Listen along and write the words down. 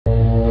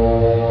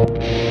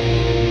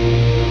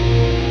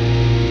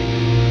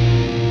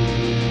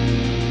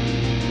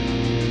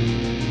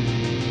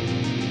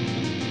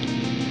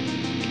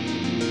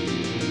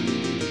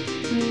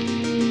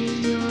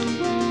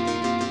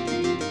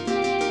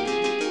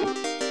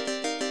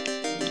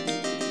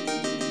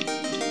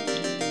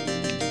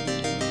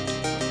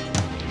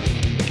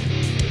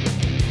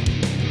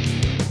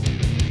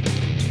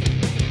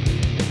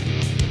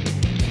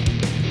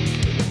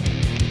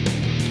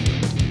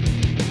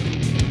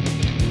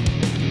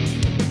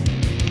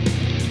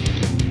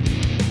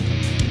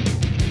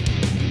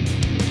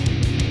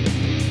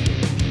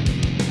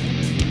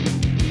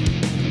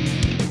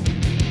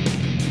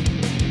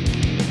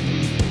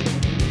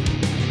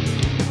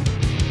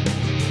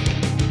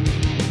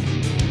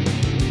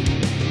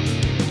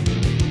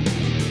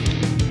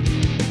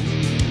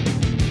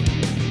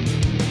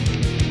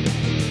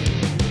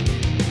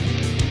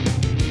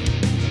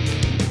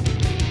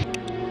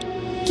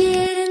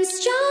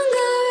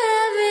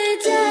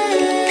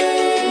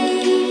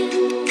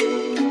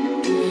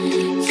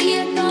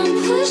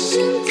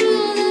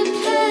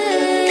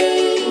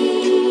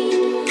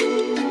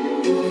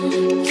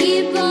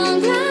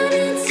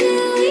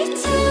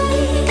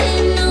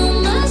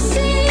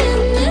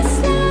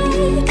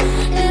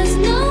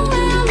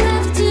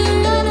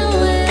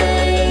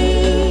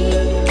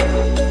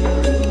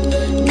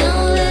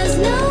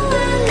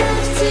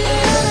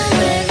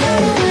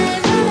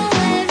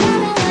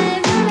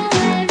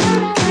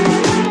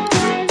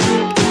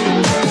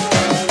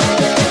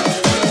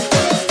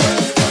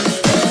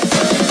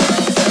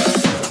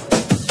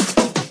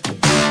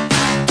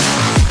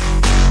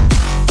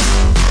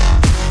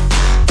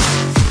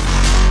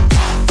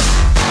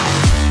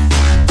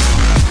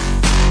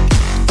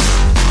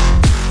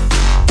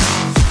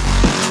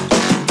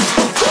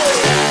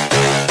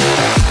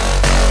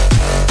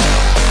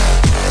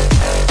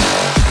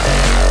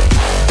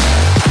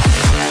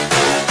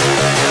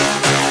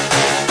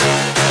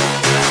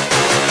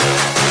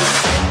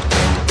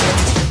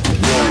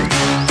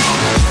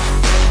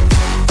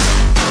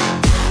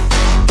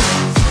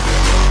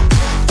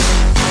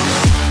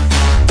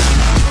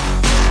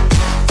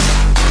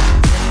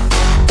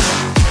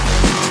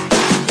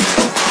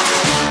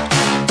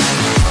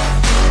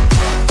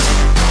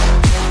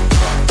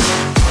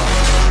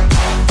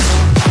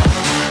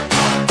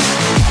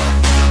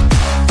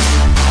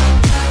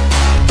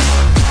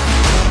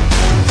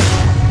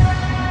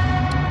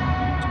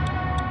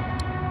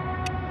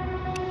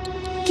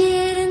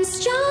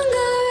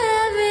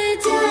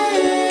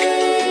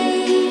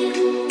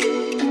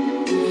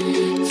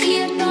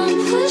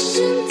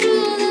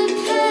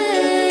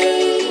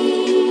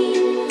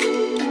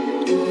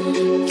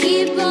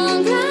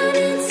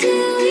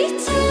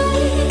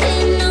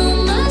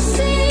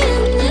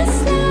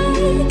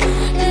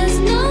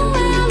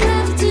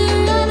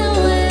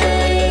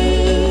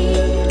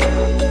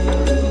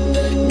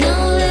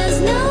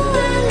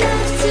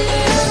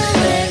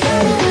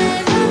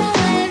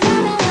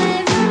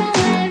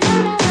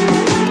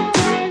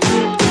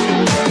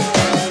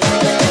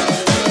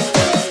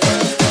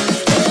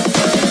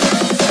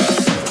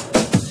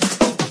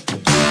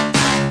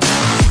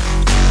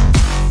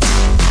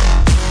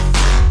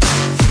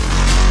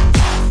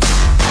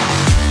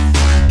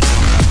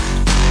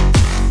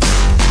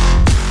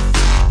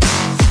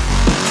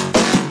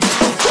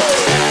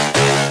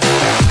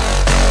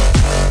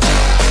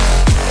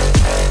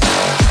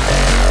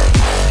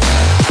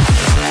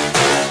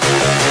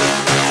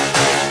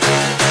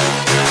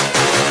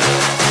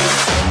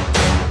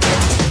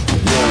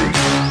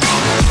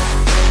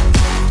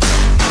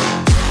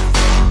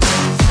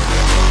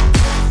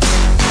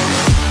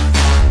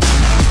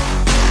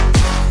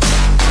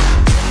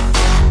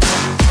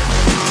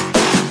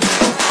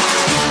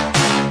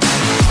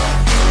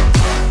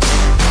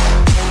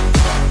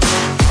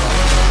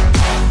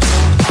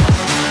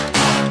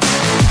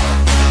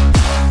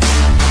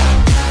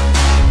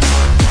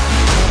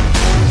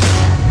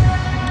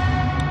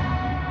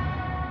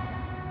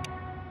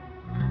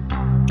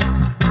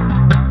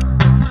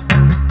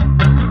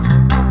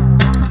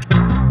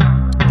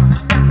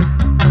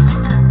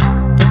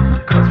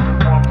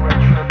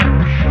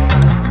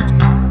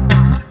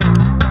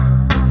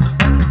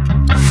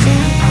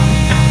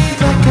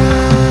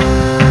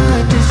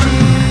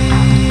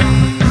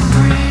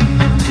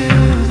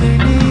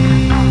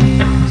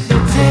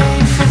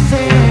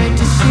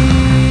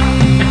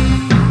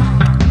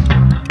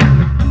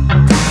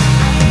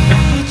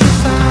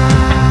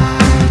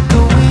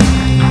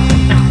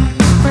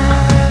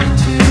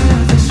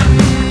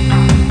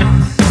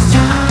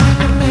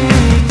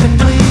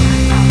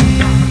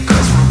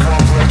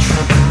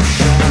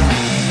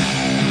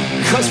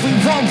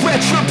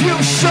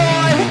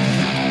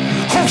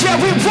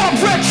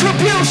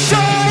retribution.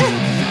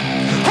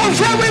 Oh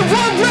yeah, we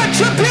want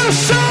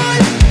retribution.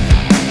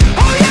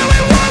 Oh yeah, we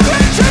want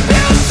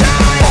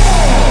retribution.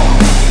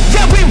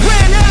 Yeah, we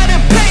ran out of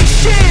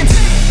patience.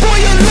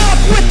 Boil up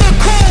with the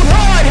cold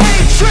hard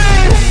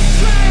hatred.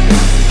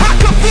 I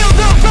can feel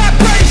the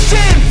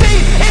vibration.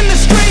 Feet in the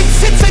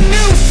streets, it's a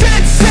new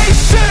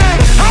sensation.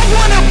 I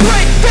wanna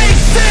break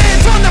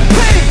faces on the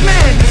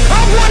pavement.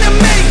 I wanna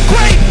make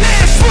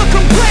greatness look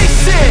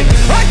complacent.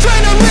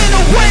 Adrenaline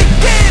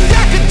awakened,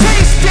 I can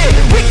taste it.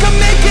 We can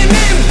make an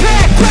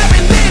impact, grab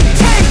and then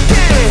take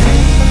it.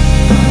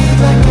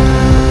 Like a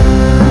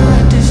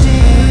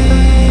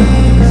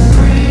disease,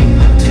 bring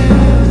them to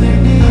their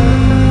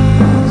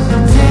knees.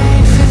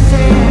 Take for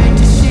their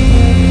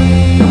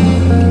disease.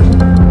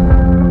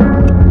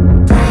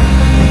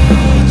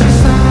 Breathe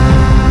just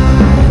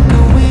like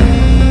a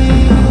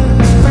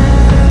wind,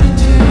 spread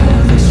into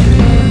the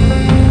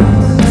streets.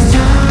 It's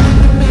time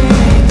to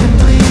make them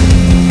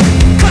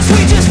bleed. 'Cause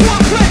we just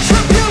want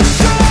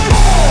retribution.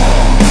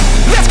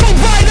 Let's go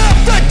light up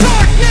the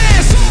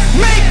darkness.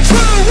 Make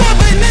true of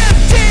an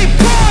empty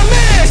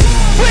promise.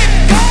 Flip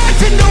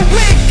gods into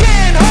weak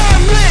and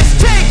harmless.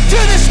 Take to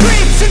the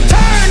streets and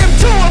turn them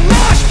to a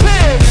mosh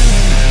pit.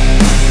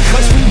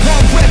 'Cause we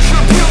want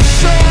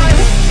retribution.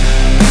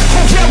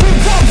 Oh yeah, we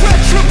want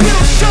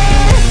retribution.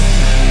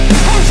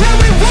 Oh yeah,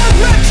 we want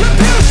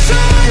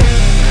retribution.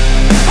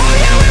 Oh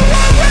yeah, we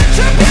want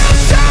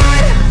retribution.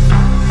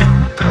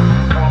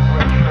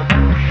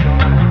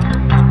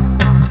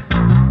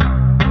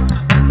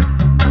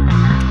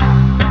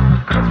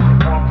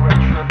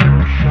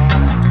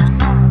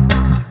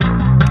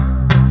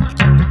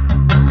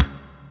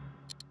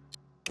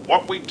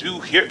 What we do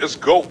here is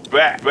go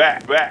back.